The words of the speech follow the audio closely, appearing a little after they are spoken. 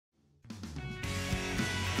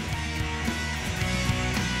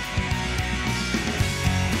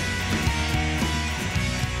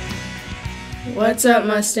What's up,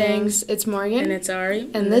 Mustangs? It's Morgan. And it's Ari.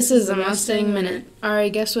 And this is the Mustang Minute. Ari,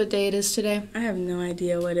 guess what day it is today? I have no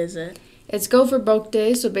idea. What is it? It's Go for Broke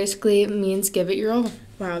Day, so basically it means give it your all.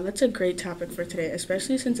 Wow, that's a great topic for today,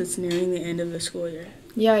 especially since it's nearing the end of the school year.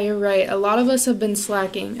 Yeah, you're right. A lot of us have been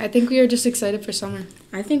slacking. I think we are just excited for summer.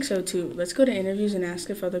 I think so too. Let's go to interviews and ask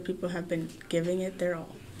if other people have been giving it their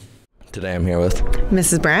all. Today I'm here with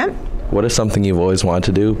Mrs. Brandt? What is something you've always wanted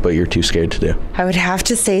to do, but you're too scared to do? I would have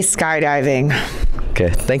to say skydiving. Okay,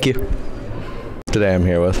 thank you. Today I'm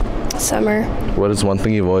here with Summer. What is one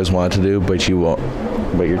thing you've always wanted to do, but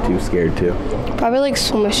you're too scared to? Probably like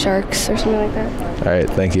swim with sharks or something like that. All right,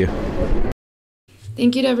 thank you.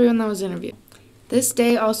 Thank you to everyone that was interviewed. This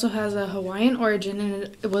day also has a Hawaiian origin,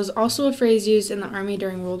 and it was also a phrase used in the Army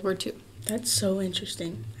during World War II. That's so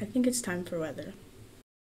interesting. I think it's time for weather.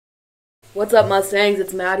 What's up, Mustangs?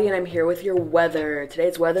 It's Maddie, and I'm here with your weather.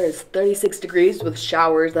 Today's weather is 36 degrees with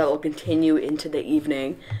showers that will continue into the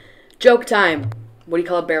evening. Joke time. What do you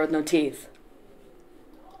call a bear with no teeth?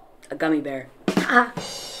 A gummy bear.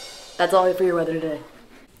 That's all for your weather today.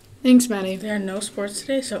 Thanks, Maddie. There are no sports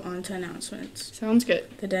today, so on to announcements. Sounds good.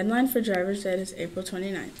 The deadline for driver's ed is April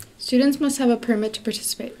 29th. Students must have a permit to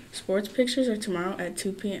participate. Sports pictures are tomorrow at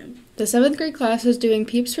 2 p.m. The 7th grade class is doing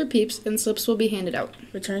Peeps for Peeps, and slips will be handed out.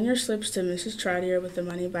 Return your slips to Mrs. Trottier with the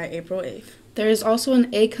money by April 8th. There is also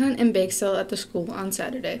an egg hunt and bake sale at the school on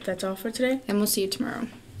Saturday. That's all for today. And we'll see you tomorrow.